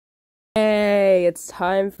Yay, it's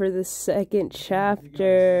time for the second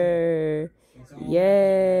chapter.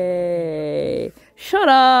 Yay. Shut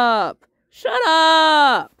up! Shut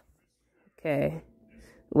up! Okay.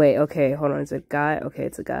 Wait, okay, hold on. Is it a guy? Okay,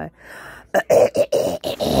 it's a guy.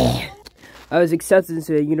 I was accepted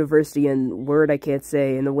into a university in word I can't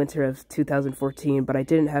say in the winter of 2014, but I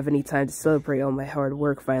didn't have any time to celebrate all my hard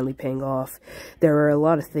work finally paying off. There were a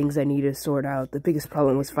lot of things I needed to sort out. The biggest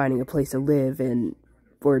problem was finding a place to live in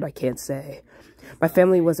word I can't say. My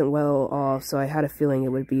family wasn't well off, so I had a feeling it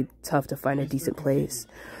would be tough to find a decent place.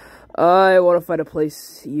 I want to find a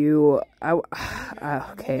place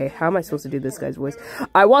okay, how am I supposed to do this guy's voice?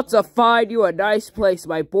 I want to find you a nice place.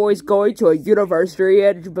 My boy's going to a university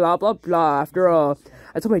and blah, blah, blah. After all,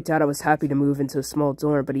 I told my dad I was happy to move into a small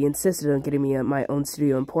dorm, but he insisted on getting me my own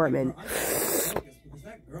studio apartment.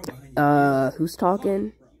 Who's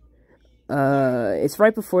talking? It's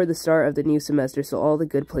right before the start of the new semester, so all the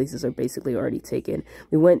good places are basically already taken.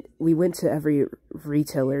 We went to every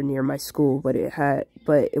retailer near my school, but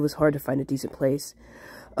it was hard to find a decent place.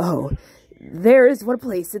 Oh, there is one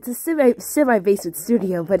place. It's a semi-basic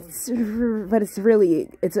studio, but it's a really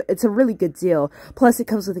good deal. Plus, it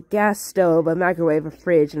comes with a gas stove, a microwave, a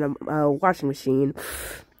fridge, and a washing machine.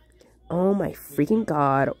 Oh my freaking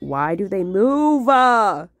god! Why do they move?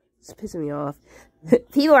 It's pissing me off.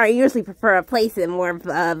 People usually prefer a place in a more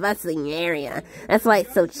bustling area. That's why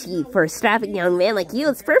it's so cheap. For a strapping young man like you,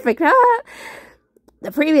 it's perfect, huh?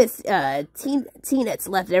 The previous teenets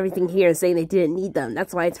left everything here saying they didn't need them.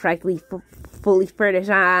 That's why it's practically fully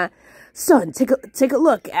furnished. Son, take a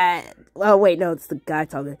look at... Oh, wait, no, it's the guy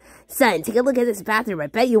talking. Son, take a look at this bathroom. I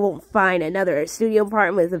bet you won't find another studio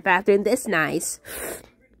apartment with a bathroom this nice.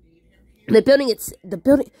 The building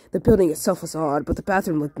itself was odd, but the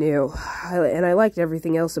bathroom looked new, and I liked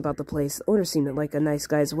everything else about the place. The owner seemed like a nice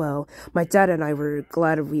guy as well. My dad and I were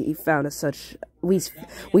glad we'd found such a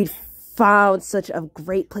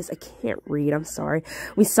great place. I can't read. I'm sorry.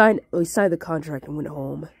 We signed the contract and went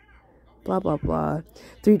home. Blah blah blah.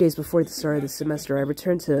 3 days before the start of the semester, I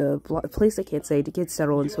returned to a place I can't say to get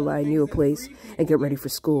settled until I knew a place and get ready for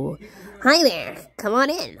school. Hi there. Come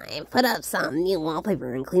on in. I put up some new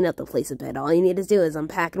wallpaper and clean up the place a bit. All you need to do is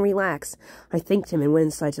unpack and relax. I thanked him and went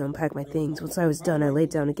inside to unpack my things. Once I was done, I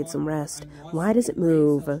laid down to get some rest. Why does it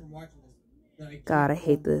move? God, I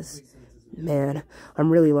hate this. Man,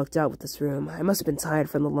 I'm really lucked out with this room. I must have been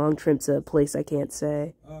tired from the long trip to a place I can't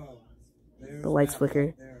say. The lights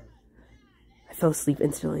flicker. I fell asleep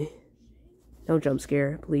instantly. No jump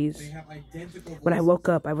scare, please. When I woke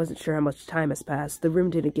up, I wasn't sure how much time has passed. The room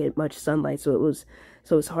didn't get much sunlight, so it was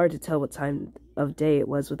hard to tell what time of day it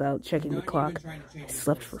was without checking the clock. I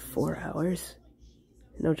slept for 4 hours.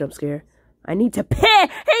 No jump scare. I need to piss!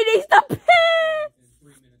 He needs to piss!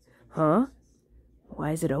 Huh?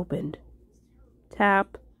 Why is it opened?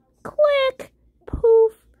 Tap. Click.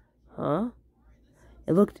 Poof. Huh?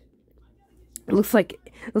 It looks like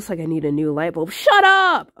I need a new light bulb. Shut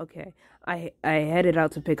up! Okay. I headed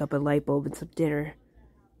out to pick up a light bulb and some dinner.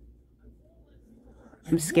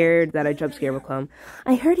 I'm scared that a jump scare will come.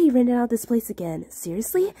 I heard he rented out this place again.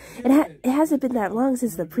 Seriously? It hasn't been that long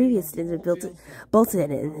since the previous tenant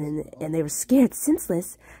bolted in and they were scared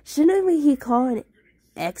senseless. Shouldn't he call an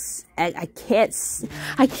I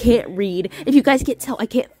can't read. If you guys can't tell, I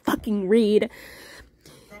can't fucking read.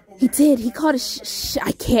 He did. He called a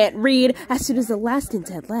I can't read as soon as the last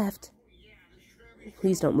tenant left.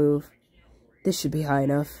 Please don't move. This should be high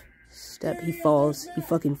enough. Step. He falls. He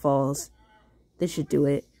fucking falls. This should do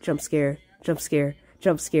it. Jump scare. Jump scare.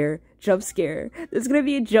 Jump scare. Jump scare. There's gonna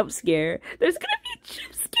be a jump scare. There's gonna be a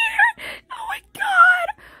jump scare. Oh my god.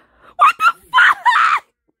 What the fuck?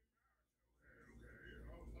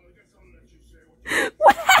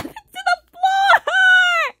 What happened to the floor?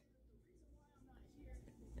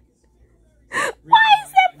 Why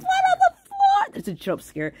is there blood on the floor? There's a jump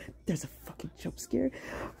scare. There's a fucking jump scare.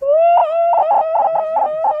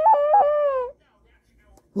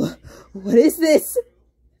 What is this?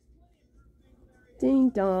 Ding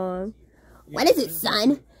dong. What is it,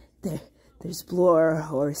 son? There's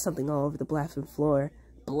blood or something all over the bathroom floor.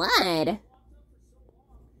 Blood?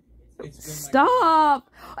 Stop!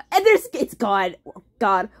 And it's gone.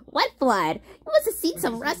 God. What blood? You must have seen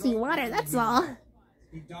some rusty water, that's all.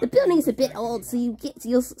 The building's a bit old, so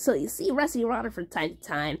you'll see rusty water from time to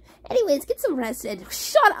time. Anyways, get some rest and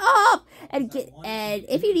shut up. And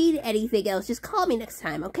if you need anything else, just call me next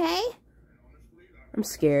time, okay? I'm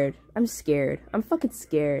scared. I'm scared. I'm fucking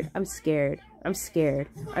scared. I'm scared. I'm scared.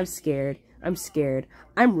 I'm scared. I'm scared.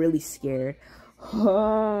 I'm really scared.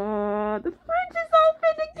 The fridge is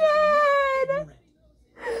open again.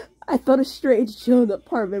 I felt a strange chill in the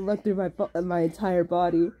apartment run through my entire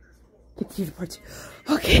body. Continue to part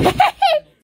 2. Okay.